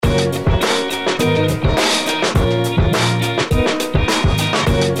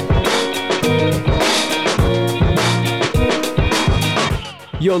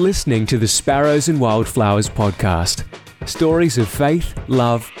You're listening to the Sparrows and Wildflowers podcast. Stories of faith,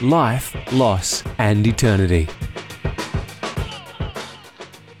 love, life, loss, and eternity.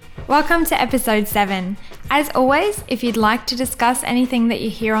 Welcome to episode 7. As always, if you'd like to discuss anything that you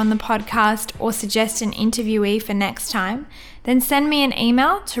hear on the podcast or suggest an interviewee for next time, then send me an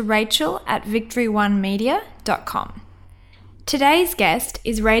email to rachel@victoryonemedia.com. Today's guest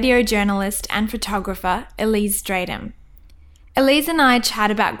is radio journalist and photographer Elise Stratum. Elise and I chat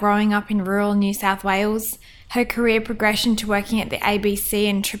about growing up in rural New South Wales, her career progression to working at the ABC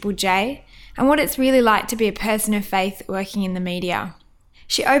and Triple J, and what it's really like to be a person of faith working in the media.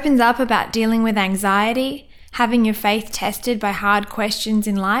 She opens up about dealing with anxiety, having your faith tested by hard questions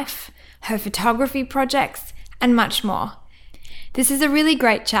in life, her photography projects, and much more. This is a really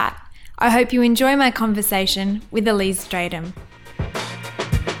great chat. I hope you enjoy my conversation with Elise Stratum.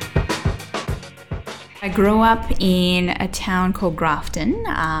 I grew up in a town called Grafton,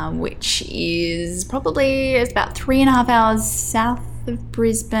 which is it's about 3.5 hours south of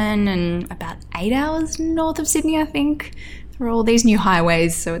Brisbane and about 8 hours north of Sydney, I think. There are all these new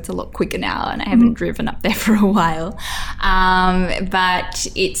highways, so it's a lot quicker now, and I haven't driven up there for a while. But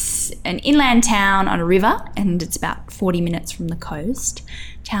it's an inland town on a river, and it's about 40 minutes from the coast.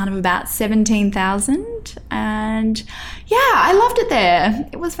 Town of about 17,000, and yeah, I loved it there.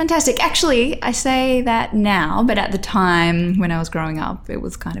 It was fantastic. Actually, I say that now, but at the time when I was growing up, it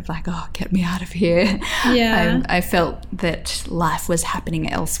was kind of like, oh, get me out of here. Yeah. I felt that life was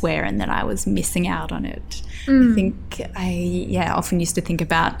happening elsewhere and that I was missing out on it. I think I often used to think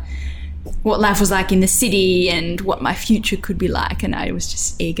about what life was like in the city and what my future could be like, and I was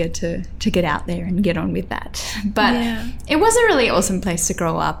just eager to get out there and get on with that. But It was a really awesome place to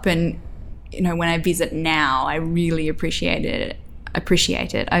grow up, and you know, when I visit now, I really appreciate it.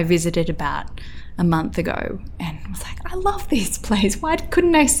 I visited about a month ago and was like, I love this place. Why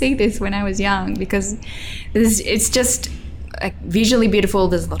couldn't I see this when I was young? Because it's just like visually beautiful.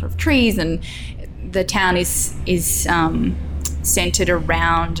 There's a lot of trees, and the town is centered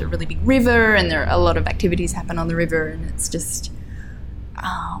around a really big river, and there are a lot of activities happen on the river, and it's just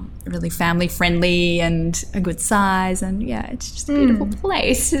really family friendly and a good size, and it's just a beautiful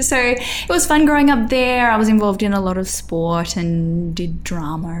place. So it was fun growing up there. I was involved in a lot of sport and did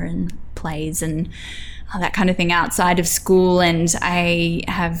drama and plays and that kind of thing outside of school, and I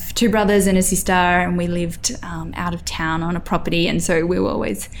have 2 brothers and a sister, and we lived out of town on a property, and so we were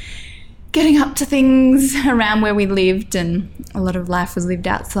always getting up to things around where we lived, and a lot of life was lived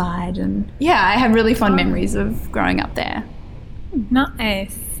outside. And I have really fond memories of growing up there.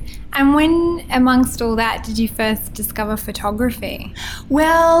 Nice. And when, amongst all that, did you first discover photography?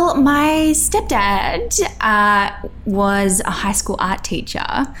 Well, my stepdad was a high school art teacher.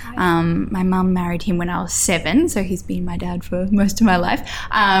 My mum married him when I was 7, so he's been my dad for most of my life.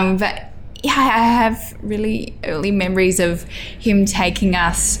 But I have really early memories of him taking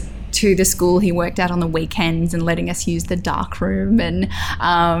us to the school he worked at on the weekends and letting us use the darkroom and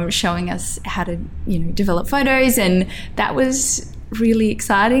showing us how to, develop photos, and that was really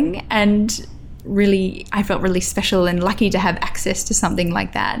exciting, and really, I felt really special and lucky to have access to something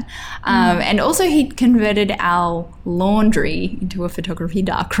like that. And also he converted our laundry into a photography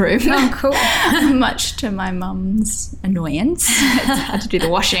darkroom. Oh, cool. Much to my mum's annoyance. It's hard to do the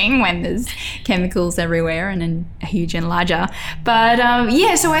washing when there's chemicals everywhere and a huge enlarger. But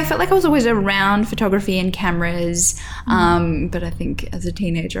so I felt like I was always around photography and cameras. But I think as a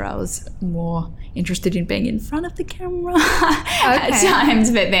teenager I was more interested in being in front of the camera at times.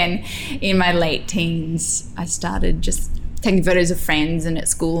 But then in my late teens, I started just taking photos of friends and at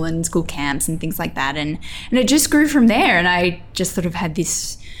school and school camps and things like that. And it just grew from there. And I just sort of had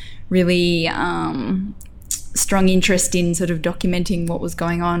this really strong interest in sort of documenting what was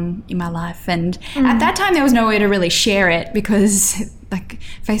going on in my life. And at that time, there was no way to really share it because like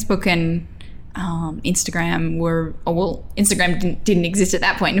Facebook and Instagram Instagram didn't exist at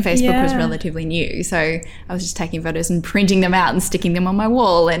that point, and Facebook was relatively new, so I was just taking photos and printing them out and sticking them on my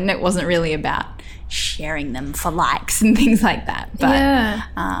wall, and it wasn't really about sharing them for likes and things like that. But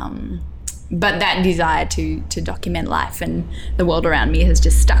that desire to document life and the world around me has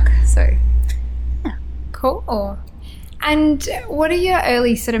just stuck. So cool. And what are your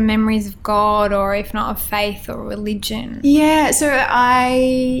early sort of memories of God, or if not of faith or religion? So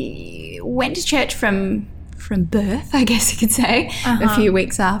I went to church from birth, I guess you could say, a few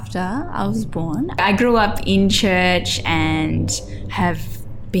weeks after I was born. I grew up in church and have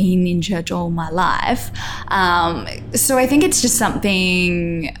been in church all my life. So I think it's just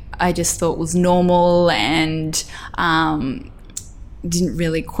something I just thought was normal, and didn't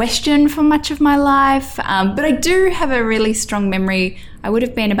really question for much of my life. But I do have a really strong memory. I would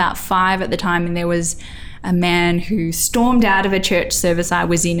have been about 5 at the time, and there was a man who stormed out of a church service I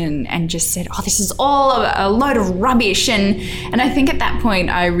was in and just said, "Oh, this is all a load of rubbish." And I think at that point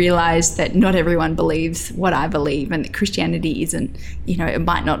I realised that not everyone believes what I believe, and that Christianity isn't, it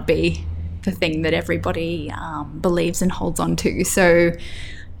might not be the thing that everybody believes and holds on to. So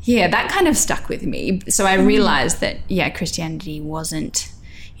yeah, that kind of stuck with me. So I realised that, Christianity wasn't,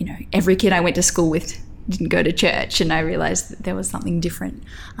 every kid I went to school with didn't go to church, and I realised that there was something different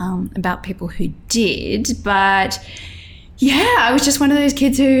about people who did. But yeah, I was just one of those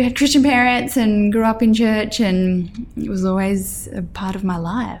kids who had Christian parents and grew up in church, and it was always a part of my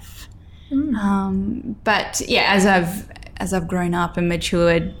life. But yeah, as I've grown up and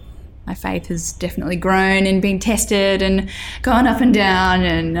matured, my faith has definitely grown and been tested and gone up and down,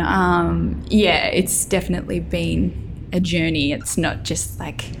 and it's definitely been a journey. It's not just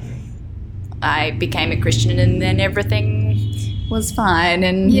like I became a Christian and then everything was fine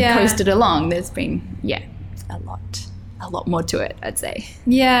and coasted along. There's been a lot more to it, I'd say.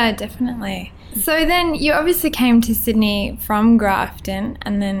 Yeah, definitely. So then you obviously came to Sydney from Grafton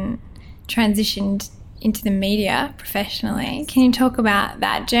and then transitioned into the media professionally. Can you talk about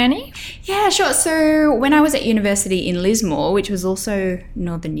that journey? Yeah, sure. So when I was at university in Lismore, which was also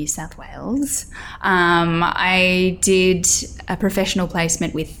northern New South Wales, I did a professional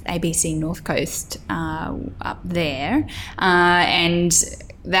placement with ABC North Coast up there, and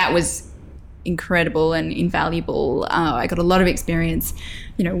that was incredible and invaluable. I got a lot of experience,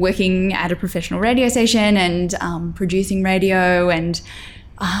 working at a professional radio station and producing radio, and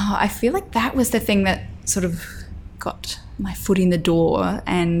I feel like that was the thing that sort of got my foot in the door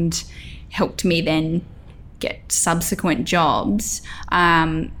and helped me then get subsequent jobs.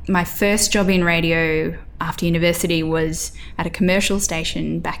 My first job in radio after university was at a commercial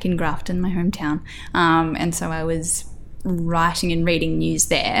station back in Grafton, my hometown, and so I was writing and reading news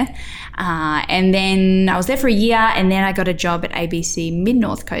there, and then I was there for a year, and then I got a job at ABC Mid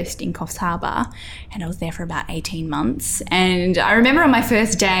North Coast in Coffs Harbour, and I was there for about 18 months. And I remember on my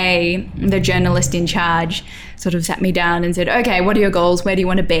first day, the journalist in charge sort of sat me down and said, "Okay, what are your goals? Where do you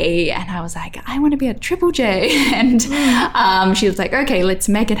want to be?" And I was like, "I want to be at Triple J." And she was like, "Okay, let's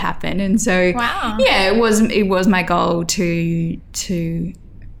make it happen." And so it was my goal to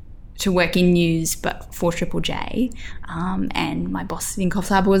work in news, but for Triple J. And my boss in Coffs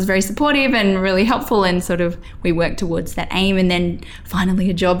Harbour was very supportive and really helpful, and sort of we worked towards that aim. And then finally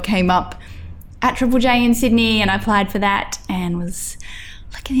a job came up at Triple J in Sydney, and I applied for that and was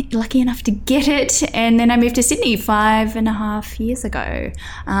lucky enough to get it. And then I moved to Sydney 5.5 years ago.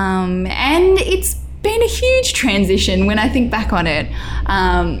 And it's been a huge transition when I think back on it.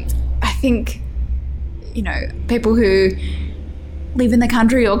 I think, people who live in the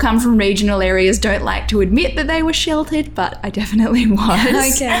country or come from regional areas don't like to admit that they were sheltered, but I definitely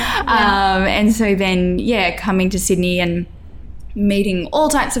was. Okay. Yeah. And so then, coming to Sydney and meeting all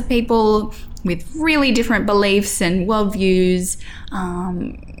types of people with really different beliefs and worldviews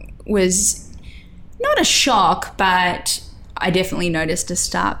was not a shock, but I definitely noticed a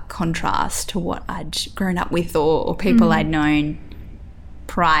stark contrast to what I'd grown up with or people I'd known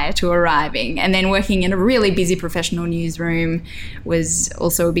prior to arriving. And then working in a really busy professional newsroom was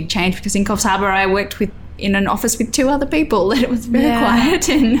also a big change, because in Coffs Harbour I worked in an office with 2 other people, and it was very quiet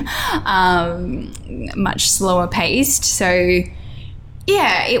and much slower paced. So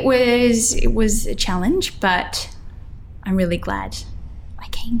it was a challenge, but I'm really glad I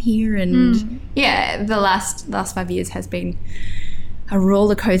came here. And the last 5 years has been a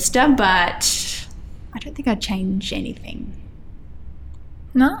roller coaster, but I don't think I'd change anything.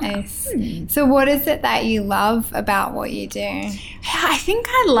 Nice. So what is it that you love about what you do? I think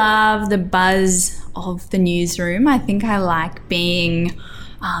I love the buzz of the newsroom. I think I like being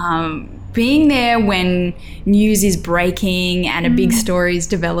there when news is breaking and a big story is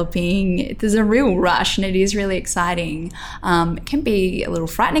developing. There's a real rush, and it is really exciting. It can be a little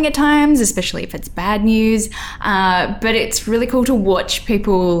frightening at times, especially if it's bad news, but it's really cool to watch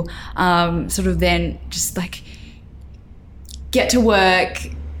people sort of then just like get to work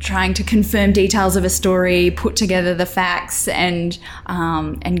trying to confirm details of a story, put together the facts, and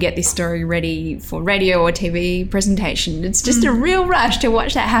get this story ready for radio or TV presentation. It's just a real rush to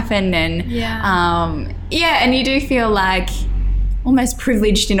watch that happen, and and you do feel like almost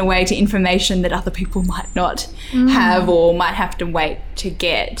privileged in a way to information that other people might not have or might have to wait to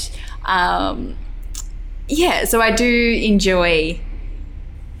get. So I do enjoy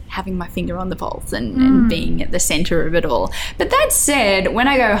having my finger on the pulse and being at the centre of it all. But that said, when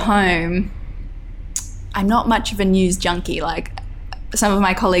I go home, I'm not much of a news junkie. Like, some of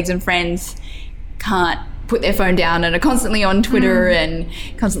my colleagues and friends can't put their phone down and are constantly on Twitter and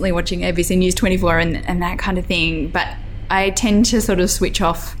constantly watching ABC News 24 and that kind of thing. But I tend to sort of switch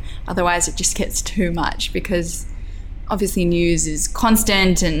off, otherwise it just gets too much, because obviously news is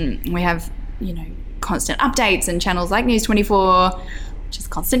constant and we have, constant updates and channels like News 24, which is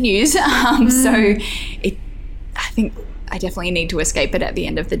constant news. So I think I definitely need to escape it at the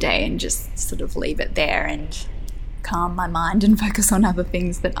end of the day and just sort of leave it there and calm my mind and focus on other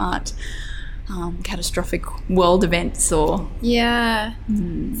things that aren't catastrophic world events or... Yeah.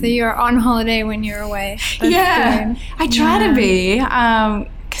 So you're on holiday when you're away. That's good. I try to be,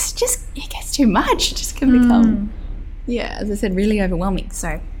 because it gets too much. It just can become, as I said, really overwhelming.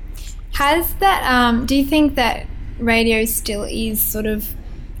 So... Has that, do you think that radio still is sort of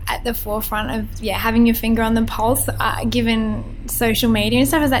at the forefront of, having your finger on the pulse, given social media and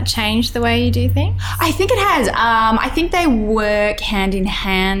stuff? Has that changed the way you do things? I think it has. I think they work hand in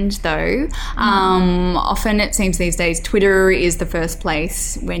hand, though. Often it seems these days Twitter is the first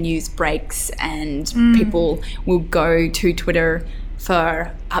place where news breaks, and people will go to Twitter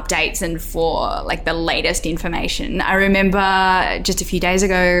for updates and for like the latest information. I remember just a few days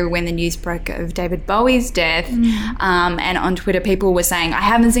ago when the news broke of David Bowie's death, and on Twitter people were saying, I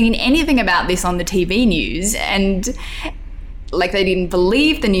haven't seen anything about this on the TV news, and like they didn't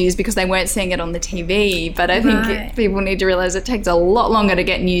believe the news because they weren't seeing it on the TV. But I think people need to realise it takes a lot longer to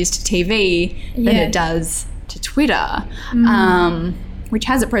get news to TV than it does to Twitter, which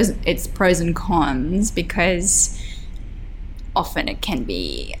has its pros and cons, because often it can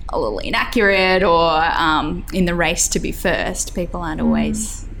be a little inaccurate, or in the race to be first, people aren't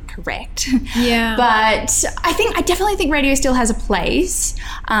always correct. Yeah. But I definitely think radio still has a place,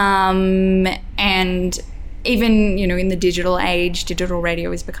 and even in the digital age, digital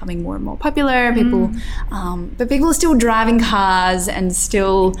radio is becoming more and more popular. People, but people are still driving cars and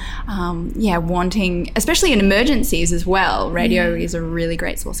still, wanting, especially in emergencies as well. Radio is a really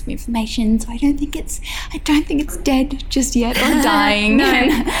great source of information. So I don't think it's dead just yet or dying. No,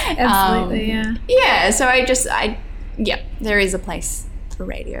 absolutely, Yeah. So there is a place for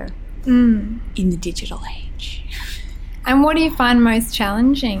radio in the digital age. And what do you find most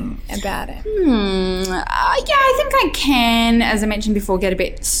challenging about it? I think I can, as I mentioned before, get a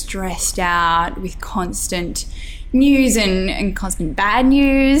bit stressed out with constant news and constant bad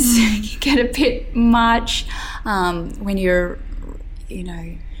news. It can get a bit much when you're,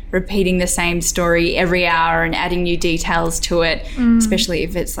 repeating the same story every hour and adding new details to it, especially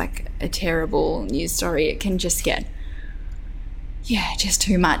if it's like a terrible news story. It can just get... just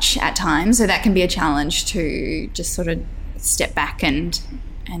too much at times. So that can be a challenge, to just sort of step back and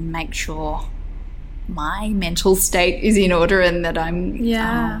make sure my mental state is in order and that I'm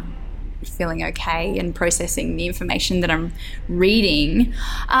feeling okay and processing the information that I'm reading.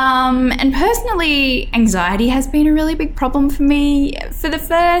 And personally, anxiety has been a really big problem for me. For the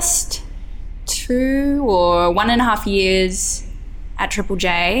first 2 or 1.5 years at Triple J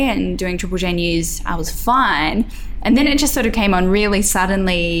and doing Triple J News, I was fine. And then it just sort of came on really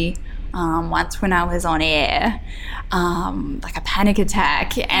suddenly once when I was on air, like a panic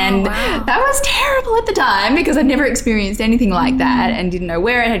attack. And that was terrible at the time because I'd never experienced anything like that and didn't know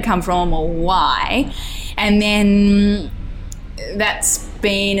where it had come from or why. And then that's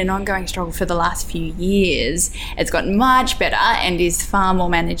been an ongoing struggle for the last few years. It's gotten much better and is far more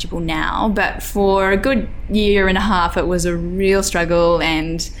manageable now. But for a good 1.5 years, it was a real struggle.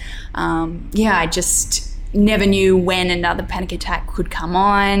 And I just never knew when another panic attack could come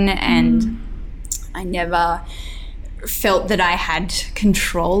on, and I never felt that I had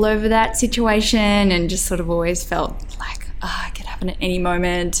control over that situation, and just sort of always felt like it could happen at any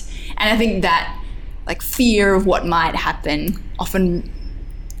moment. And I think that like fear of what might happen often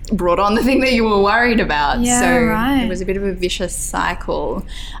brought on the thing that you were worried about. It was a bit of a vicious cycle.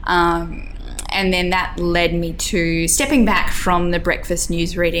 And then that led me to stepping back from the breakfast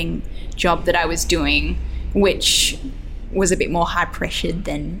news reading job that I was doing, which was a bit more high pressured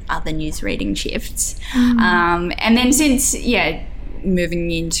than other news reading shifts. And then since,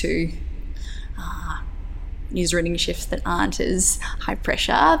 moving into news reading shifts that aren't as high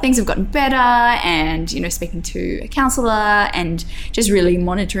pressure, things have gotten better, and, speaking to a counsellor and just really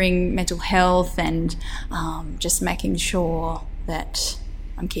monitoring mental health and just making sure that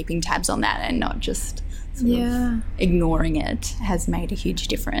I'm keeping tabs on that and not just sort of ignoring it has made a huge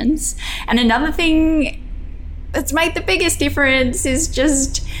difference. And another thing that's made the biggest difference is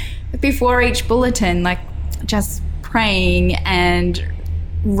just before each bulletin, like just praying and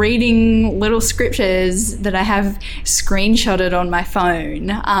reading little scriptures that I have screenshotted on my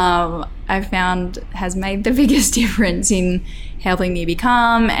phone, I found has made the biggest difference in helping me be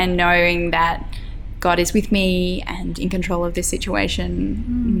calm and knowing that God is with me and in control of this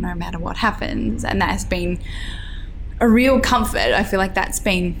situation no matter what happens. And that has been a real comfort. I feel like that's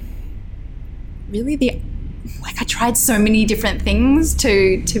been really I tried so many different things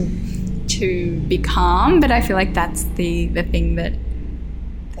to be calm, but I feel like that's the thing that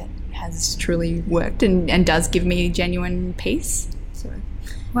has truly worked and does give me genuine peace. So.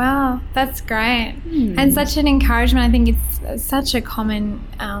 Wow, that's great. And such an encouragement. I think it's such a common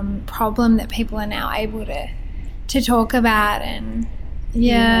problem that people are now able to talk about. And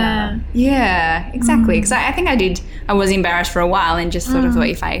yeah, exactly. Because I think I was embarrassed for a while and just sort of thought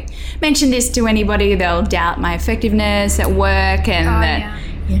if I mention this to anybody, they'll doubt my effectiveness at work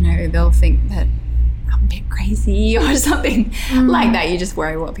and they'll think that I'm a bit crazy or something like that. You just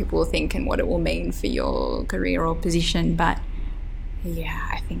worry what people will think and what it will mean for your career or position. But yeah,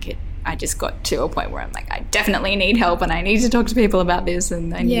 I think I just got to a point where I'm like, I definitely need help and I need to talk to people about this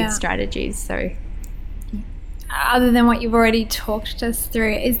and I need strategies. So other than what you've already talked us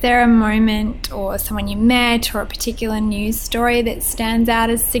through, is there a moment or someone you met or a particular news story that stands out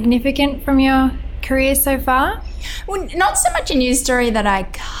as significant from your career so far? Well, not so much a news story that I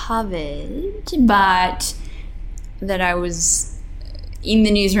covered, but that I was in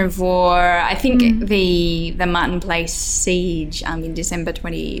the newsroom for. I think the Martin Place siege in December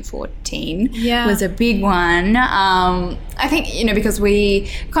 2014 was a big one. I think, because we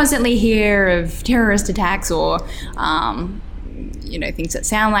constantly hear of terrorist attacks or, things that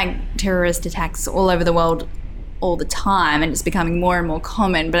sound like terrorist attacks all over the world all the time, and it's becoming more and more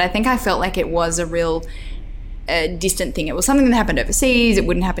common. But I think I felt like it was a real distant thing. It was something that happened overseas. It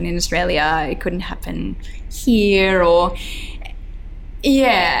wouldn't happen in Australia. It couldn't happen here or...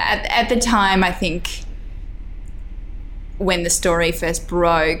 Yeah, at the time, I think when the story first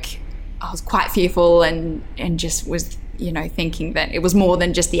broke, I was quite fearful and just was, thinking that it was more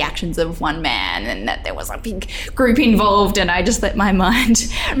than just the actions of one man and that there was a big group involved, and I just let my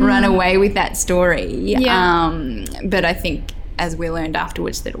mind run away with that story. Yeah. But I think as we learned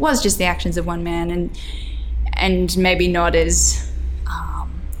afterwards that it was just the actions of one man and maybe not as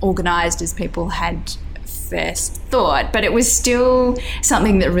organised as people had first thought, but it was still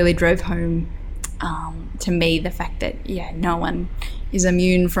something that really drove home to me the fact that no one is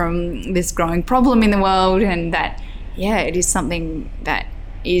immune from this growing problem in the world, and that it is something that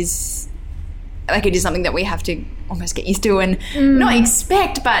is something that we have to almost get used to and not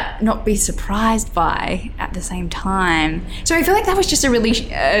expect but not be surprised by at the same time. So I feel like that was just a really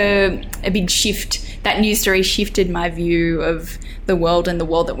a big shift. That news story shifted my view of the world and the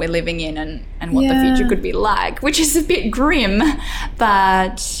world that we're living in and what the future could be like, which is a bit grim,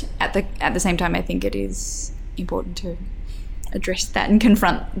 but at the same time I think it is important to address that and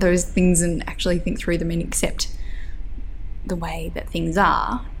confront those things and actually think through them and accept the way that things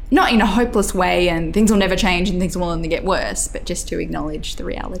are. Not in a hopeless way and things will never change and things will only get worse, but just to acknowledge the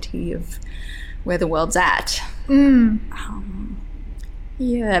reality of where the world's at. But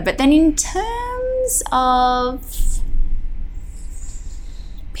then in terms of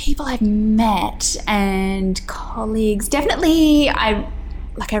people I've met and colleagues, definitely I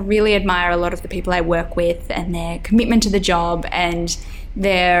really admire a lot of the people I work with and their commitment to the job and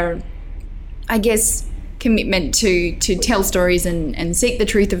their, I guess, commitment to tell stories and seek the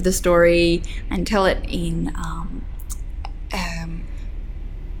truth of the story and tell it in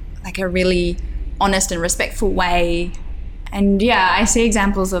a really honest and respectful way. And I see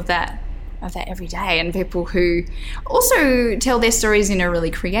examples of that every day, and people who also tell their stories in a really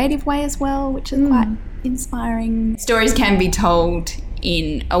creative way as well, which is quite inspiring. Stories can be told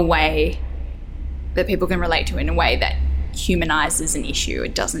in a way that people can relate to, in a way that humanizes an issue.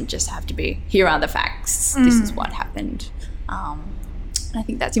 It doesn't just have to be, here are the facts, this is what happened. I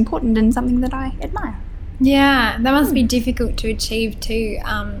think that's important and something that I admire. Yeah, that must be difficult to achieve too,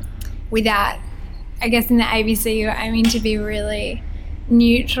 without, I guess in the ABC you're aiming to be really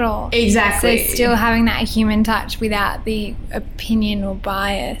neutral. Exactly. So still having that human touch without the opinion or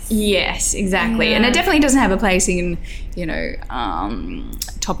bias. Yes, exactly. And it definitely doesn't have a place in,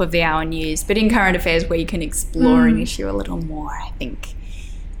 top of the hour news, but in current affairs where you can explore an issue a little more, I think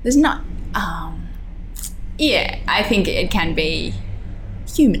there's not, I think it can be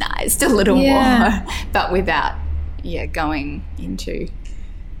humanized a little more, but without, going into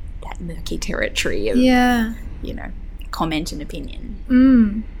that murky territory of, comment and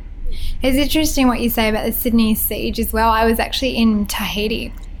opinion. It's interesting what you say about the Sydney siege as well. I was actually in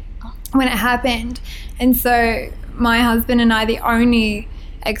Tahiti when it happened, and so my husband and I, the only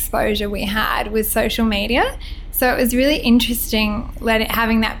exposure we had with social media. So it was really interesting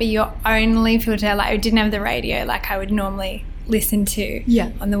having that be your only filter. Like, I didn't have the radio like I would normally listen to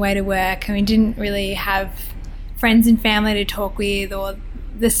on the way to work, and we didn't really have friends and family to talk with or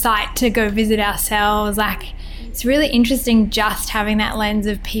the site to go visit ourselves. Like, it's really interesting just having that lens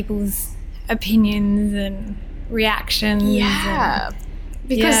of people's opinions and reactions.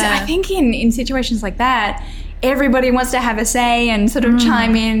 Because I think in situations like that, everybody wants to have a say and sort of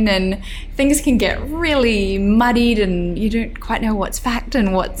chime in, and things can get really muddied and you don't quite know what's fact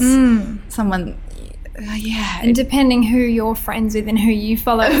and what's someone... And depending who you're friends with and who you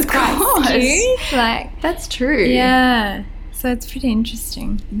follow is quite skewed. Like, that's true. Yeah. So it's pretty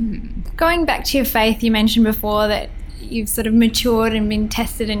interesting. Going back to your faith, you mentioned before that you've sort of matured and been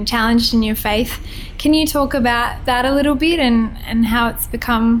tested and challenged in your faith. Can you talk about that a little bit and how it's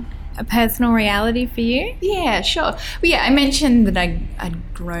become a personal reality for you? Yeah, sure. Well, yeah, I mentioned that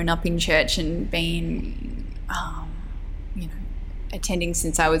I'd grown up in church and been, attending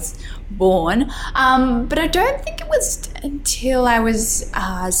since I was born. But I don't think it was until I was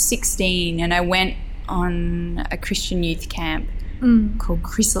 16 and I went on a Christian youth camp called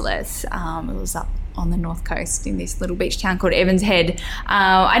Chrysalis. It was up on the north coast in this little beach town called Evans Head.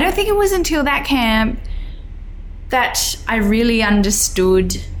 I don't think it was until that camp that I really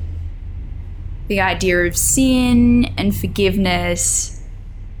understood the idea of sin and forgiveness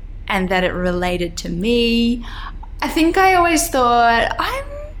and that it related to me. I think I always thought, I'm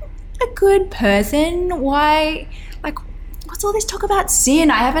a good person. Why, what's all this talk about sin?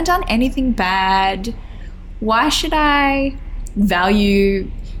 I haven't done anything bad. Why should I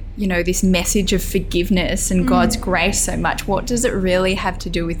value, this message of forgiveness and God's grace so much? What does it really have to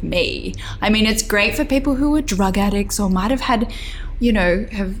do with me? I mean, it's great for people who are drug addicts or might have had,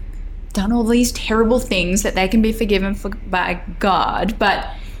 have done all these terrible things that they can be forgiven by God.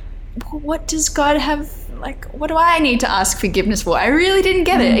 But what does God have? What do I need to ask forgiveness for? I really didn't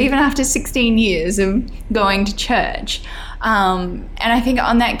get it, even after 16 years of going to church. And I think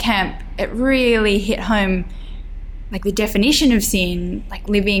on that camp, it really hit home, the definition of sin,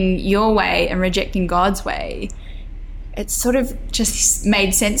 living your way and rejecting God's way. It sort of just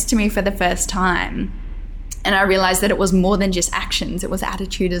made sense to me for the first time. And I realized that it was more than just actions, it was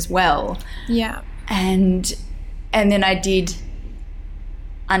attitude as well. Yeah. And then I did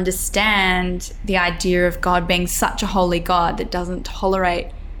understand the idea of God being such a holy God that doesn't tolerate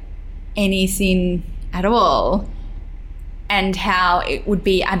any sin at all, and how it would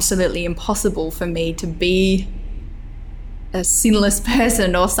be absolutely impossible for me to be a sinless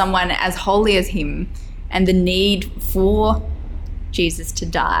person or someone as holy as him, and the need for Jesus to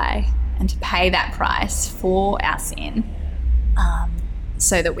die and to pay that price for our sin,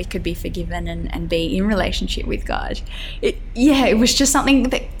 so that we could be forgiven and be in relationship with God. It was just something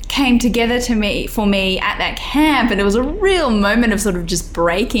that came together for me at that camp, and it was a real moment of sort of just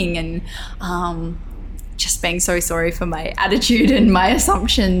breaking and just being so sorry for my attitude and my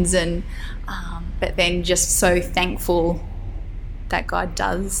assumptions, and but then just so thankful that God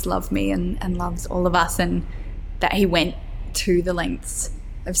does love me and loves all of us, and that he went to the lengths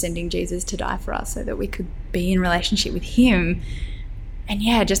of sending Jesus to die for us so that we could be in relationship with him. And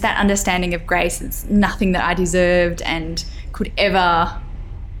just that understanding of grace. It's nothing that I deserved and could ever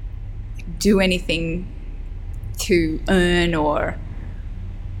do anything to earn or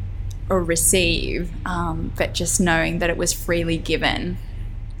receive, but just knowing that it was freely given,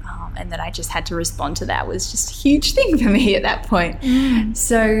 and that I just had to respond to that was just a huge thing for me at that point.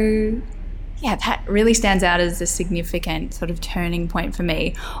 So that really stands out as a significant sort of turning point for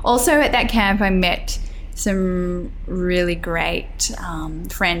me. Also at that camp I met some really great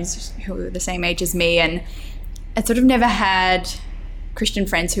friends who were the same age as me, and I sort of never had Christian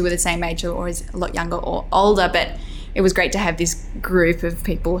friends who were the same age or a lot younger or older, but it was great to have this group of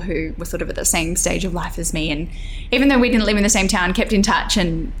people who were sort of at the same stage of life as me, and even though we didn't live in the same town, kept in touch,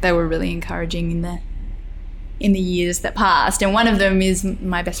 and they were really encouraging in the years that passed. And one of them is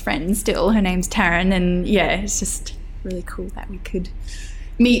my best friend still. Her name's Taryn, and it's just really cool that we could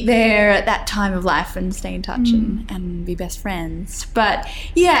meet there at that time of life and stay in touch and be best friends. But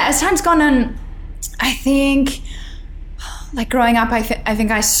as time's gone on, I think growing up, I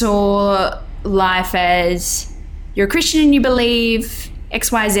think I saw life as you're a Christian and you believe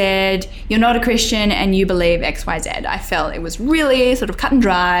XYZ, you're not a Christian and you believe XYZ. I felt it was really sort of cut and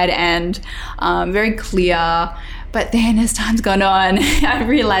dried and very clear. But then as time's gone on, I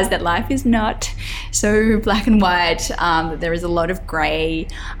realised that life is not so black and white, that there is a lot of grey.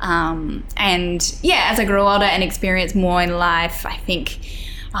 And as I grew older and experienced more in life, I think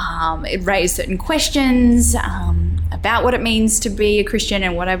it raised certain questions about what it means to be a Christian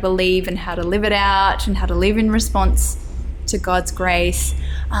and what I believe and how to live it out and how to live in response to God's grace.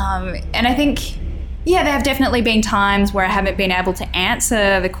 And I think, there have definitely been times where I haven't been able to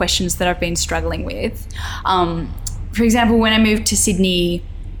answer the questions that I've been struggling with. For example, when I moved to Sydney,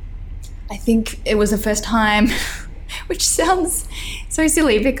 I think it was the first time, which sounds so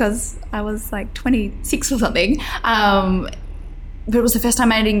silly because I was like 26 or something, but it was the first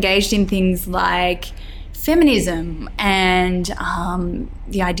time I'd engaged in things like feminism and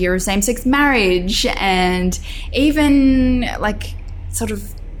the idea of same-sex marriage and even like sort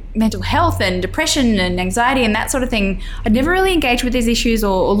of mental health and depression and anxiety and that sort of thing. I'd never really engaged with these issues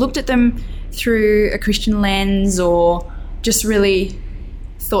or looked at them through a Christian lens or just really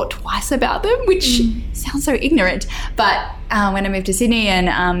thought twice about them, which sounds so ignorant. But when I moved to Sydney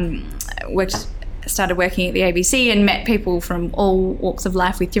and started working at the ABC and met people from all walks of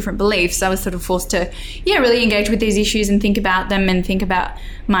life with different beliefs, I was sort of forced to really engage with these issues and think about them and think about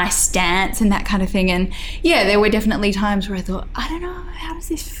my stance and that kind of thing. And there were definitely times where I thought, I don't know, how does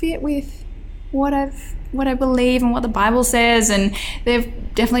this fit with what I believe and what the Bible says? And there've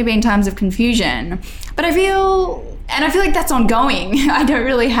definitely been times of confusion. But I feel like that's ongoing. I don't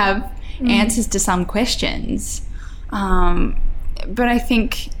really have answers to some questions. But I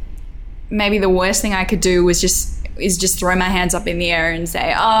think maybe the worst thing I could do is just throw my hands up in the air and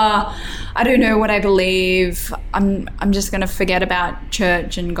say, I don't know what I believe. I'm just going to forget about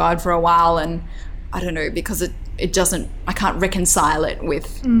church and God for a while, and I don't know, because it doesn't, I can't reconcile it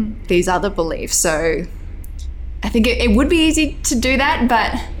with these other beliefs. So I think it would be easy to do that,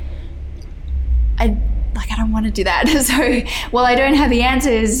 but I don't want to do that. So while I don't have the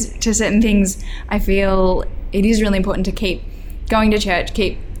answers to certain things, I feel it is really important to keep going to church,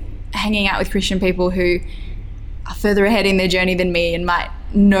 keep hanging out with Christian people who are further ahead in their journey than me and might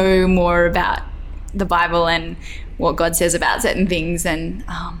know more about the Bible and what God says about certain things and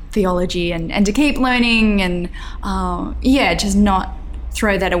theology, and to keep learning and just not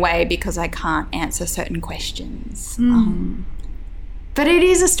throw that away because I can't answer certain questions. But it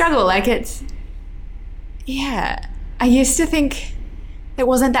is a struggle. Like I used to think it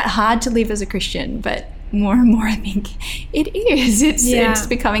wasn't that hard to live as a Christian, but more and more I think it is. It's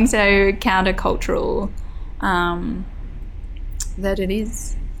becoming so countercultural that it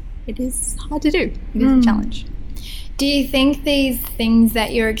is hard to do. It is a challenge. Do you think these things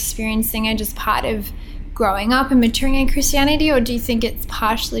that you're experiencing are just part of growing up and maturing in Christianity, or do you think it's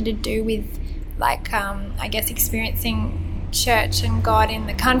partially to do with experiencing church and God in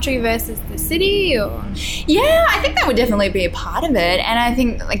the country versus the city? Or I think that would definitely be a part of it. And I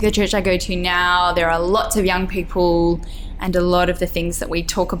think like the church I go to now, there are lots of young people, and a lot of the things that we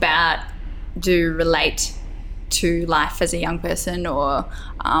talk about do relate to life as a young person or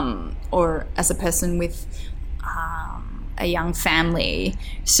as a person with a young family.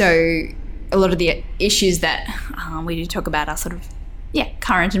 So a lot of the issues that we do talk about are sort of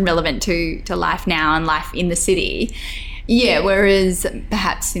current and relevant to life now and life in the city. Whereas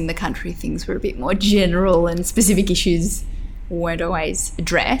perhaps in the country things were a bit more general and specific issues weren't always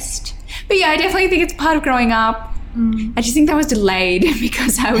addressed. But I definitely think it's part of growing up. I just think that was delayed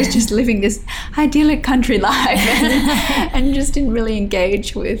because I was just living this idyllic country life and just didn't really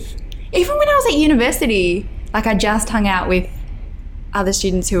engage with... Even when I was at university, like I just hung out with other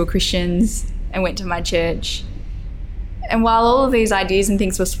students who were Christians and went to my church. And while all of these ideas and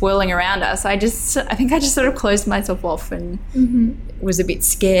things were swirling around us, I think I just sort of closed myself off and was a bit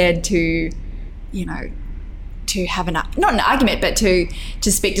scared to have not an argument, but to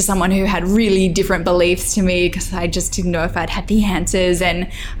speak to someone who had really different beliefs to me, because I just didn't know if I'd had the answers.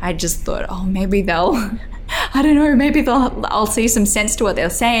 And I just thought, maybe I'll see some sense to what they're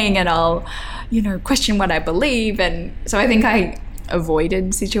saying and I'll, question what I believe. And so I think I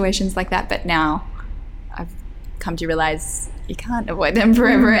avoided situations like that, but now I've come to realize you can't avoid them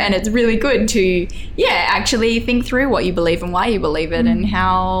forever, and it's really good to actually think through what you believe and why you believe it and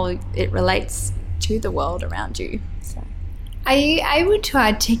how it relates to the world around you. So are you able to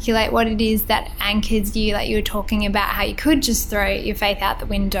articulate what it is that anchors you? Like you were talking about how you could just throw your faith out the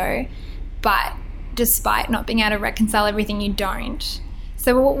window, but despite not being able to reconcile everything, you don't.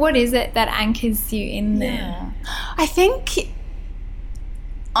 So what is it that anchors you in there? I think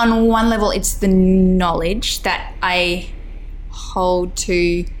on one level it's the knowledge that I hold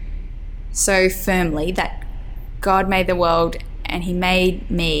to so firmly that God made the world and he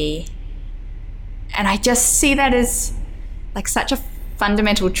made me, and I just see that as like such a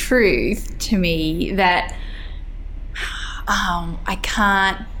fundamental truth to me that I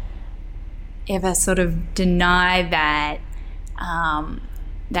can't ever sort of deny that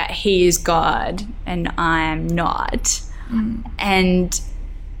that he is God and I am not. And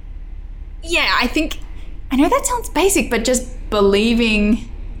yeah, I know that sounds basic, but just believing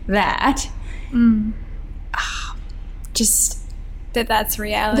that, just that's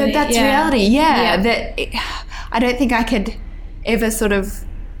reality. That's reality. Yeah. I don't think I could ever sort of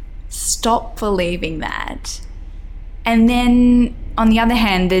stop believing that. And then on the other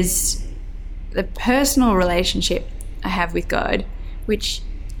hand, there's the personal relationship I have with God, which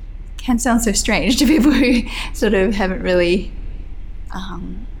can sound so strange to people who sort of haven't really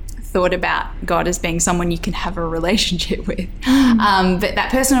thought about God as being someone you can have a relationship with. But that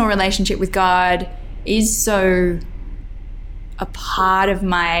personal relationship with God is so a part of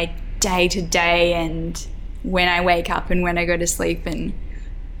my day-to-day and when I wake up and when I go to sleep, and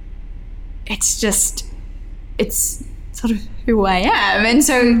it's sort of who I am. And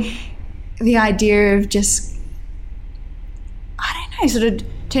so the idea of just, I don't know, sort of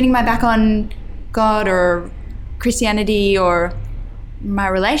turning my back on God or Christianity or my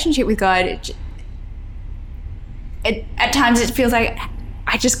relationship with God, at times it feels like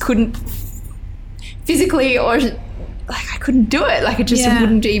I just couldn't physically, or like I couldn't do it, like it just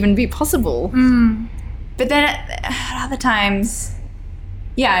wouldn't even be possible. But then at other times,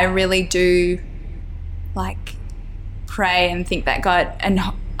 I really do like pray and think that God, and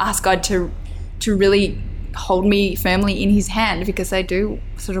ask God to really hold me firmly in his hand, because I do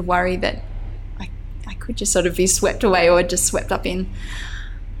sort of worry that I could just sort of be swept away or just swept up in,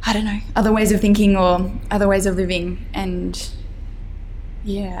 I don't know, other ways of thinking or other ways of living. And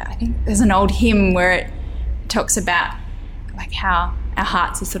I think there's an old hymn where it talks about like how our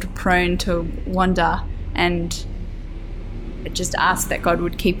hearts are sort of prone to wander, and it just asks that God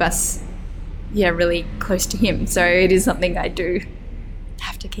would keep us really close to him. So it is something I do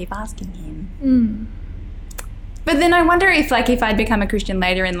have to keep asking him. But then I wonder if I'd become a Christian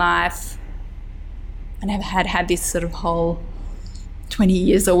later in life and have had this sort of whole 20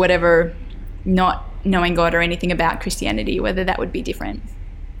 years or whatever not knowing God or anything about Christianity, whether that would be different.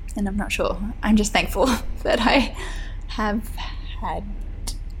 And I'm not sure. I'm just thankful that I have had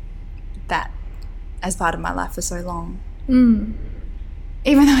that as part of my life for so long.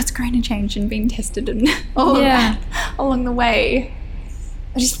 Even though it's grown and changed and been tested and all of that along the way.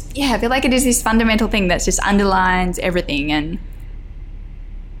 I just, I feel like it is this fundamental thing that just underlines everything, and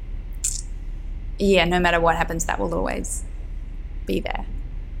no matter what happens, that will always be there.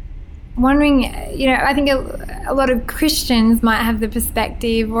 Wondering, I think a lot of Christians might have the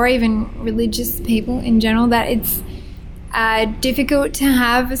perspective, or even religious people in general, that it's difficult to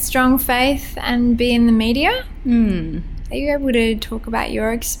have a strong faith and be in the media. Are you able to talk about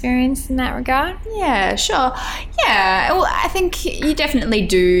your experience in that regard? Yeah, sure. Yeah, well, I think you definitely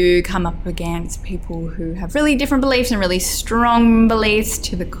do come up against people who have really different beliefs and really strong beliefs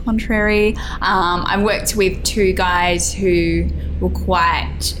to the contrary. I've worked with two guys who were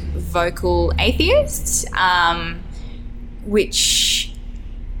quite vocal atheists, which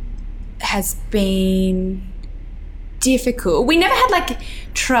has been difficult. We never had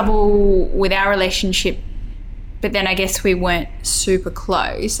trouble with our relationship, but then I guess we weren't super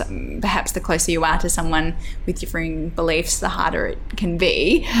close. Perhaps the closer you are to someone with differing beliefs, the harder it can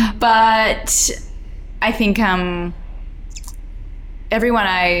be. But I think everyone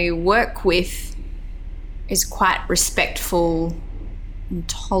I work with is quite respectful and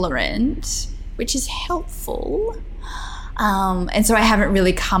tolerant, which is helpful. And so I haven't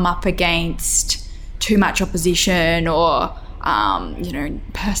really come up against too much opposition or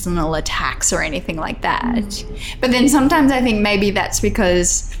personal attacks or anything like that. But then sometimes I think maybe that's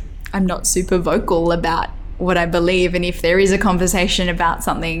because I'm not super vocal about what I believe, and if there is a conversation about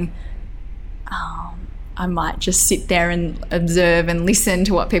something, I might just sit there and observe and listen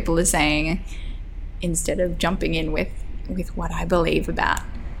to what people are saying instead of jumping in with what I believe about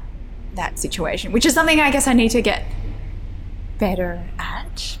that situation, which is something I guess I need to get better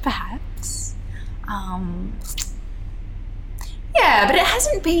at, perhaps. But it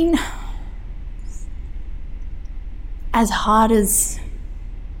hasn't been as hard as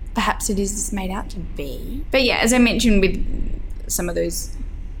perhaps it is made out to be. But as I mentioned, with some of those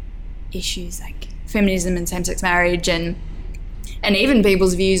issues like feminism and same-sex marriage and even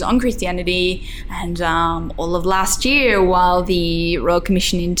people's views on Christianity, and all of last year while the Royal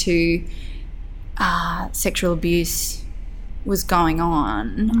Commission into sexual abuse was going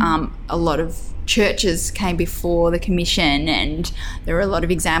on, a lot of churches came before the commission, and there were a lot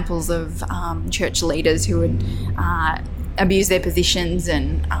of examples of church leaders who would abuse their positions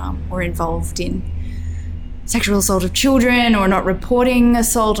and were involved in sexual assault of children or not reporting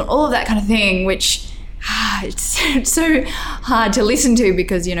assault and all of that kind of thing, which it's so hard to listen to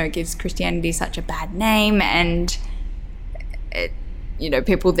because, you know, it gives Christianity such a bad name, and it, you know,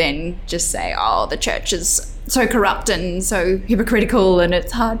 people then just say, oh, the church is so corrupt and so hypocritical, and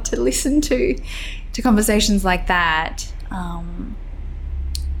it's hard to listen to conversations like that.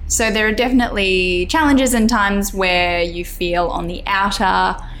 So there are definitely challenges and times where you feel on the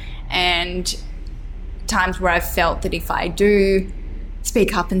outer, and times where I've felt that if I do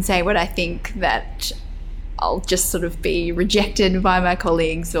speak up and say what I think, that I'll just sort of be rejected by my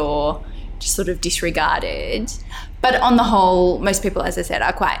colleagues or just sort of disregarded. But on the whole, most people, as I said,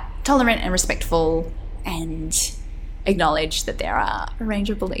 are quite tolerant and respectful and acknowledge that there are a range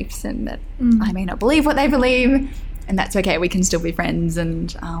of beliefs and that I may not believe what they believe, and that's okay. We can still be friends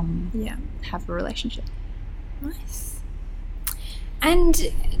and have a relationship. Nice.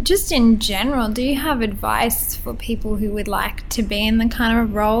 And just in general, do you have advice for people who would like to be in the kind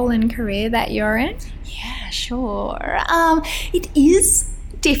of role and career that you're in? Yeah, sure. It is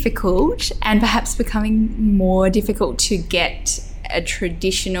difficult, and perhaps becoming more difficult, to get a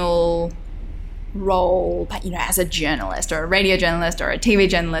traditional role, you know, as a journalist or a radio journalist or a TV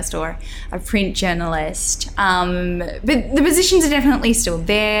journalist or a print journalist. But the positions are definitely still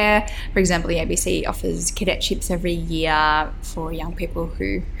there. For example, the ABC offers cadetships every year for young people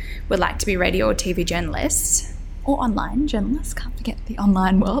who would like to be radio or TV journalists, or online journalists. Can't forget the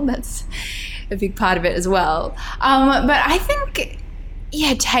online world. That's a big part of it as well. But I think,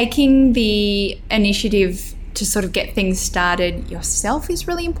 taking the initiative to sort of get things started yourself is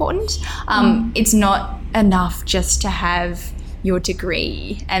really important. It's not enough just to have your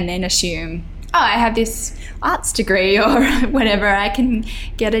degree and then assume, oh, I have this arts degree or whatever, I can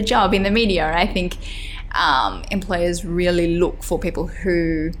get a job in the media. I think employers really look for people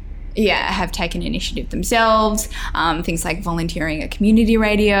who have taken initiative themselves, things like volunteering at community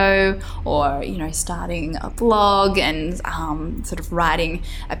radio, or, you know, starting a blog and sort of writing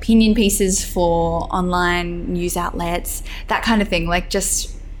opinion pieces for online news outlets, that kind of thing. Like,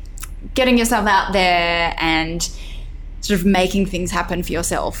 just getting yourself out there and sort of making things happen for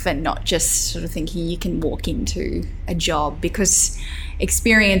yourself, and not just sort of thinking you can walk into a job, because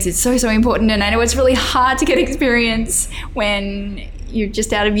experience is so important. And I know it's really hard to get experience when you're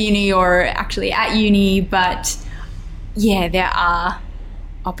just out of uni or actually at uni, but there are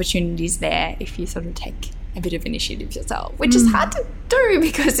opportunities there if you sort of take a bit of initiative yourself, which is hard to do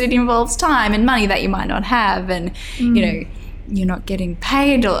because it involves time and money that you might not have, and you know, you're not getting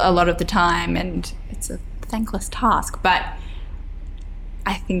paid a lot of the time, and it's a thankless task, but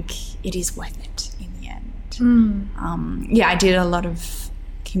I think it is worth it in the end. I did a lot of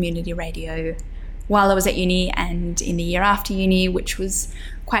community radio while I was at uni and in the year after uni, which was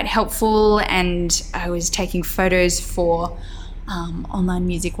quite helpful, and I was taking photos for online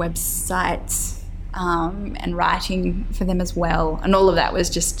music websites and writing for them as well, and all of that was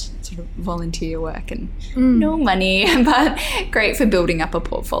just sort of volunteer work and no money, but great for building up a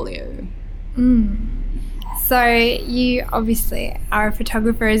portfolio. So you obviously are a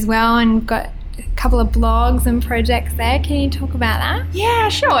photographer as well, and got a couple of blogs and projects there. Can you talk about that? Yeah,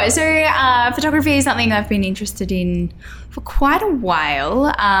 sure. So photography is something I've been interested in for quite a while.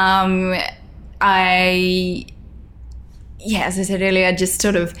 As I said earlier, just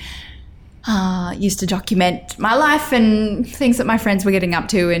sort of used to document my life and things that my friends were getting up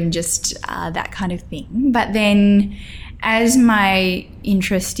to, and just that kind of thing. But then as my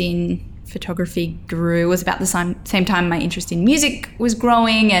interest in photography grew, it was about the same time my interest in music was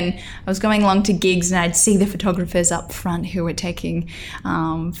growing, and I was going along to gigs and I'd see the photographers up front who were taking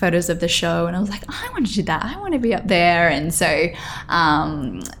photos of the show, and I was like, I want to do that, I want to be up there. And so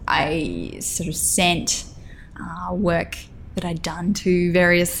I sort of sent work that I'd done to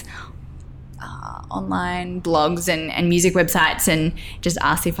various online blogs and music websites, and just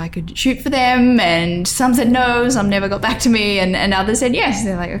asked if I could shoot for them, and some said no, some never got back to me, and others said yes.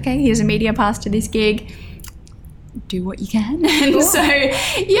 They're like, okay, here's a media pass to this gig, do what you can. And cool. So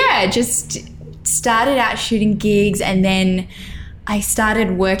just started out shooting gigs, and then I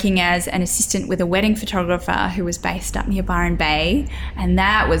started working as an assistant with a wedding photographer who was based up near Byron Bay, and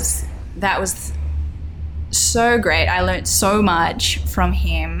that was so great. I learned so much from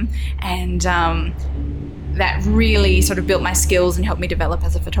him, and that really sort of built my skills and helped me develop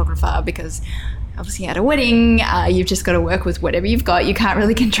as a photographer, because obviously at a wedding you've just got to work with whatever you've got. You can't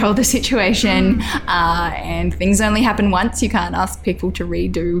really control the situation, and things only happen once. You can't ask people to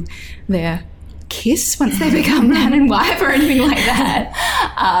redo their kiss once they become man and wife or anything like that.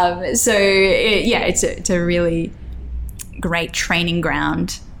 It's a really great training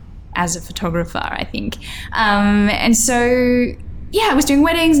ground as a photographer, I think. And so, I was doing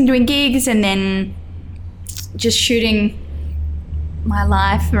weddings and doing gigs, and then just shooting my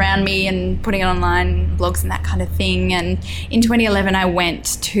life around me and putting it online, blogs and that kind of thing. And in 2011, I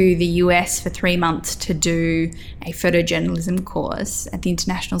went to the US for 3 months to do a photojournalism course at the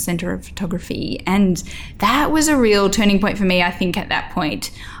International Center of Photography. And that was a real turning point for me. I think at that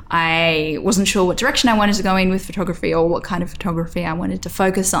point, I wasn't sure what direction I wanted to go in with photography or what kind of photography I wanted to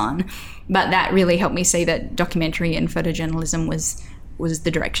focus on. But that really helped me see that documentary and photojournalism was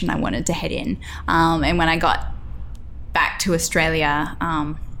the direction I wanted to head in. And when I got back to Australia,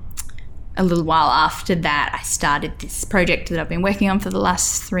 a little while after that, I started this project that I've been working on for the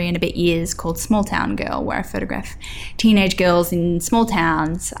last 3 and a bit years called Small Town Girl, where I photograph teenage girls in small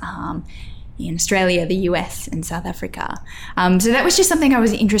towns in Australia, the US and South Africa. So that was just something I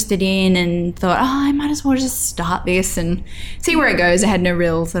was interested in and thought, I might as well just start this and see where it goes. I had no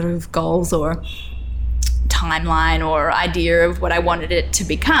real sort of goals or timeline or idea of what I wanted it to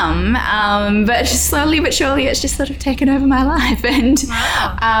become, but just slowly but surely it's just sort of taken over my life, and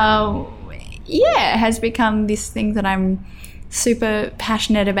it has become this thing that I'm super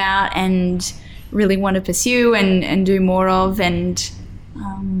passionate about and really want to pursue and do more of, and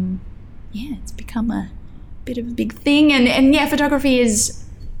it's become a bit of a big thing, and photography is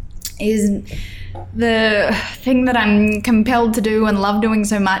the thing that I'm compelled to do and love doing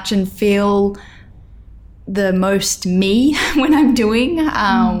so much and feel the most me when I'm doing.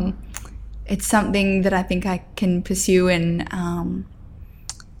 It's something that I think I can pursue and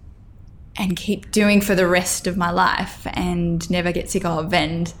keep doing for the rest of my life and never get sick of.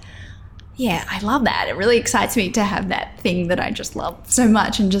 And I love that. It really excites me to have that thing that I just love so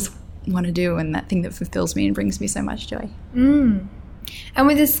much and just want to do, and that thing that fulfills me and brings me so much joy. And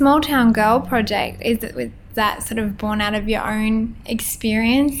with the Small Town Girl project, is it with that sort of born out of your own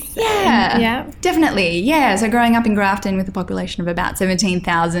experience? Definitely. So growing up in Grafton with a population of about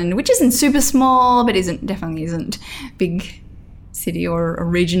 17,000, which isn't super small, but definitely isn't big city or a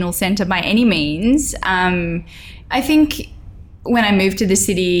regional centre by any means. I think when I moved to the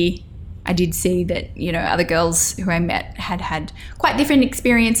city, I did see that, other girls who I met had quite different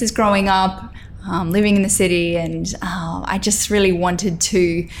experiences growing up, living in the city, and I just really wanted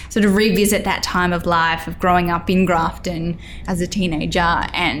to sort of revisit that time of life of growing up in Grafton as a teenager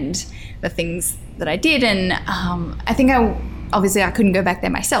and the things that I did. And I think obviously I couldn't go back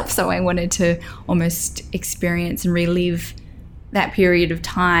there myself, so I wanted to almost experience and relive that period of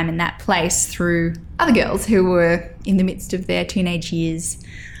time and that place through other girls who were in the midst of their teenage years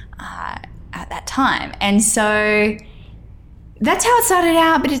at that time. And so that's how it started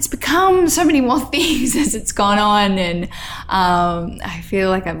out, but it's become so many more things as it's gone on, and I feel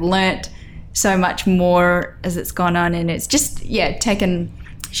like I've learnt so much more as it's gone on, and it's just taken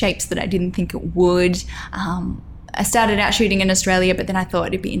shapes that I didn't think it would. I started out shooting in Australia, but then I thought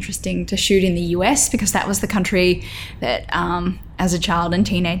it'd be interesting to shoot in the US because that was the country that as a child and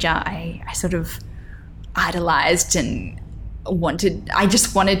teenager I sort of idolized and I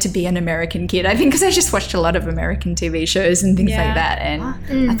just wanted to be an American kid, I think, because I just watched a lot of American TV shows and things like that, and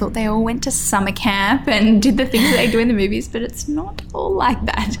I thought they all went to summer camp and did the things that they do in the movies, but it's not all like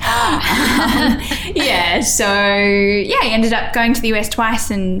that. I ended up going to the US twice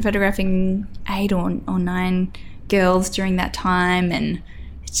and photographing 8 or 9 girls during that time, and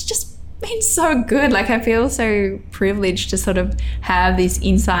it's just been so good. Like, I feel so privileged to sort of have this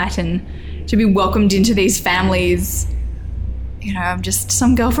insight and to be welcomed into these families. I'm just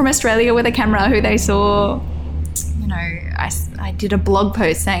some girl from Australia with a camera who they saw. I did a blog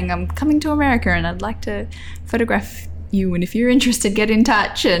post saying I'm coming to America and I'd like to photograph you, and if you're interested, get in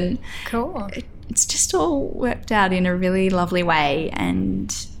touch. And cool. It's just all worked out in a really lovely way,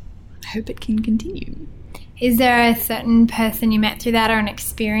 and I hope it can continue. Is there a certain person you met through that, or an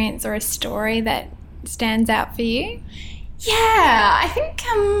experience or a story that stands out for you? Yeah, I think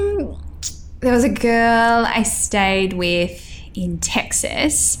there was a girl I stayed with in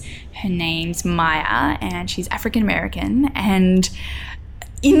Texas. Her name's Maya, and she's African American, and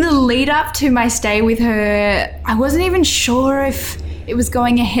in the lead up to my stay with her, I wasn't even sure if it was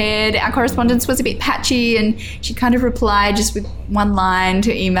going ahead. Our correspondence was a bit patchy, and she kind of replied just with one line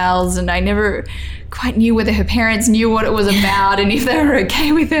to emails, and I never quite knew whether her parents knew what it was about and if they were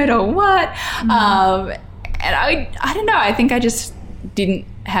okay with it or what. And I don't know, I think I just didn't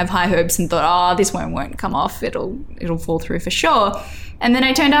have high hopes and thought, this one won't come off, it'll fall through for sure. And then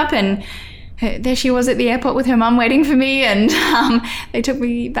I turned up and there she was at the airport with her mum waiting for me, and they took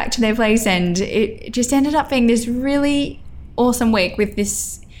me back to their place, and it just ended up being this really awesome week with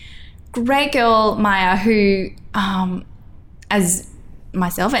this great girl, Maya, who as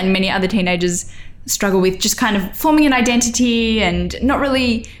myself and many other teenagers struggle with just kind of forming an identity and not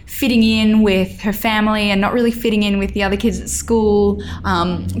really fitting in with her family and not really fitting in with the other kids at school,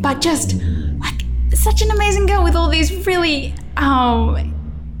 but just like such an amazing girl with all these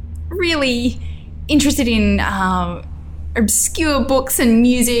really interested in obscure books and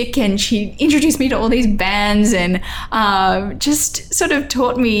music, and she introduced me to all these bands and just sort of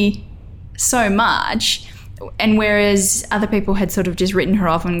taught me so much. And whereas other people had sort of just written her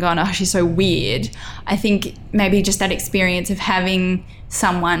off and gone, oh, she's so weird, I think maybe just that experience of having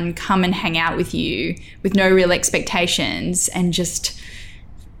someone come and hang out with you with no real expectations and just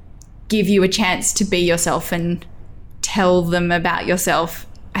give you a chance to be yourself and tell them about yourself,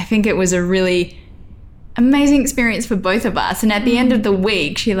 I think it was a really amazing experience for both of us. And at the end of the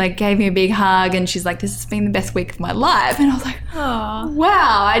week, she like gave me a big hug and she's like, this has been the best week of my life. And I was like, oh,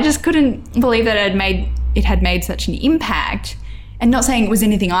 wow, I just couldn't believe that it had made such an impact. And not saying it was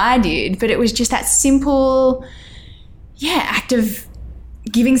anything I did, but it was just that simple, act of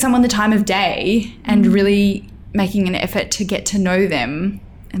giving someone the time of day and really making an effort to get to know them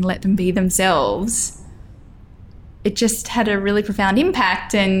and let them be themselves. It just had a really profound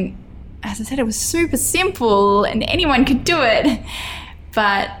impact. And as I said, it was super simple and anyone could do it.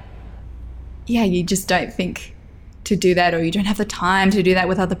 But you just don't think to do that, or you don't have the time to do that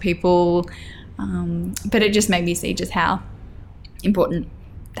with other people. But it just made me see just how important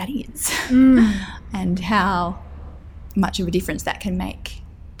that is and how much of a difference that can make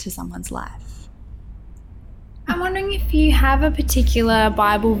to someone's life. I'm wondering if you have a particular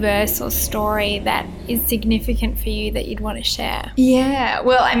Bible verse or story that is significant for you that you'd want to share. Yeah,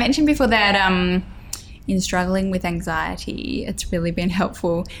 well, I mentioned before that in struggling with anxiety, it's really been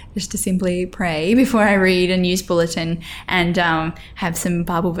helpful just to simply pray before I read a news bulletin and have some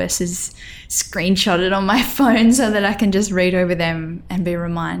Bible verses screenshotted on my phone so that I can just read over them and be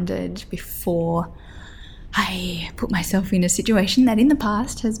reminded before I put myself in a situation that in the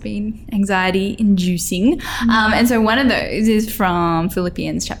past has been anxiety inducing. And so one of those is from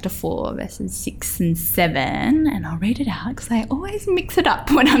Philippians chapter 4, verses 6 and 7. And I'll read it out because I always mix it up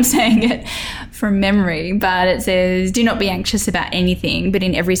when I'm saying it from memory. But it says, do not be anxious about anything, but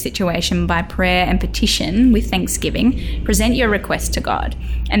in every situation by prayer and petition with thanksgiving, present your request to God.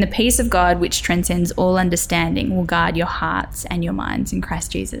 And the peace of God, which transcends all understanding, will guard your hearts and your minds in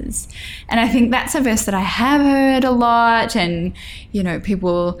Christ Jesus. And I think that's a verse that I have heard a lot, and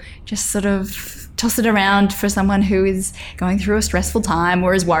people just sort of toss it around for someone who is going through a stressful time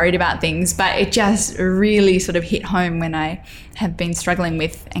or is worried about things. But it just really sort of hit home when I have been struggling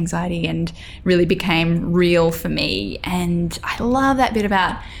with anxiety and really became real for me. And I love that bit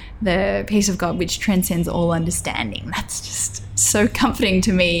about the peace of God which transcends all understanding. That's just so comforting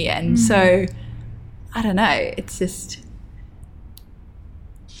to me, and so I don't know, it's just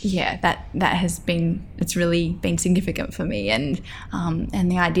that has been, it's really been significant for me. And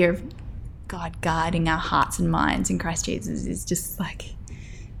the idea of God guarding our hearts and minds in Christ Jesus is just like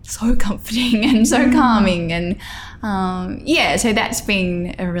so comforting and so calming. And so that's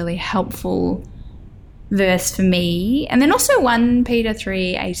been a really helpful verse for me. And then also 1 Peter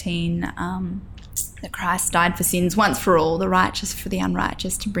 3:18, that Christ died for sins once for all, the righteous for the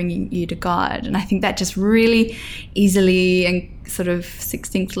unrighteous, to bring you to God. And I think that just really easily and sort of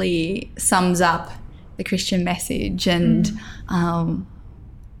succinctly sums up the Christian message. And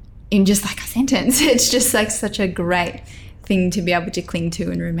in just like a sentence, it's just like such a great thing to be able to cling to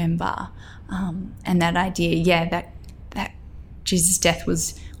and remember. And that idea, that Jesus' death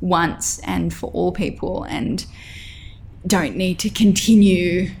was once and for all people, and don't need to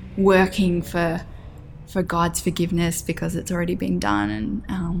continue working for God's forgiveness because it's already been done,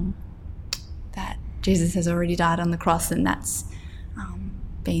 and that Jesus has already died on the cross, and that's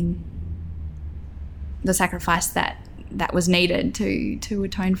been the sacrifice that was needed to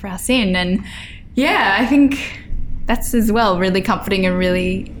atone for our sin. And I think that's as well really comforting and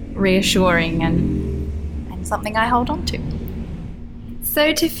really reassuring, and something I hold on to.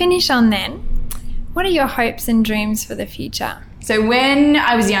 So to finish on then, what are your hopes and dreams for the future? So when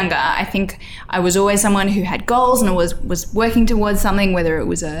I was younger, I think I was always someone who had goals and was working towards something, whether it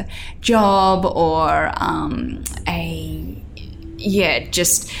was a job or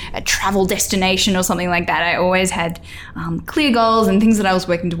just a travel destination or something like that. I always had clear goals and things that I was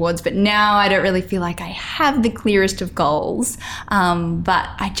working towards, but now I don't really feel like I have the clearest of goals. But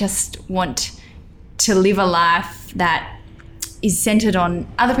I just want to live a life that is centered on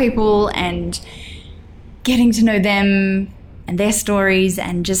other people and getting to know them their stories,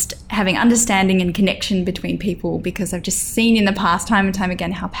 and just having understanding and connection between people, because I've just seen in the past time and time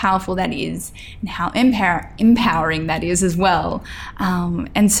again how powerful that is and how empowering that is as well.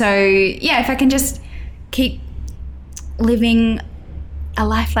 And so, if I can just keep living a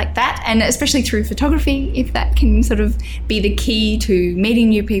life like that, and especially through photography, if that can sort of be the key to meeting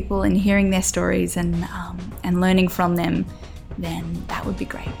new people and hearing their stories and learning from them, then that would be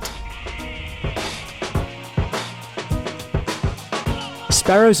great.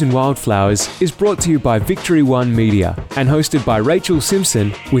 Sparrows and Wildflowers is brought to you by Victory One Media and hosted by Rachel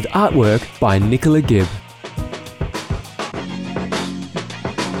Simpson with artwork by Nicola Gibb.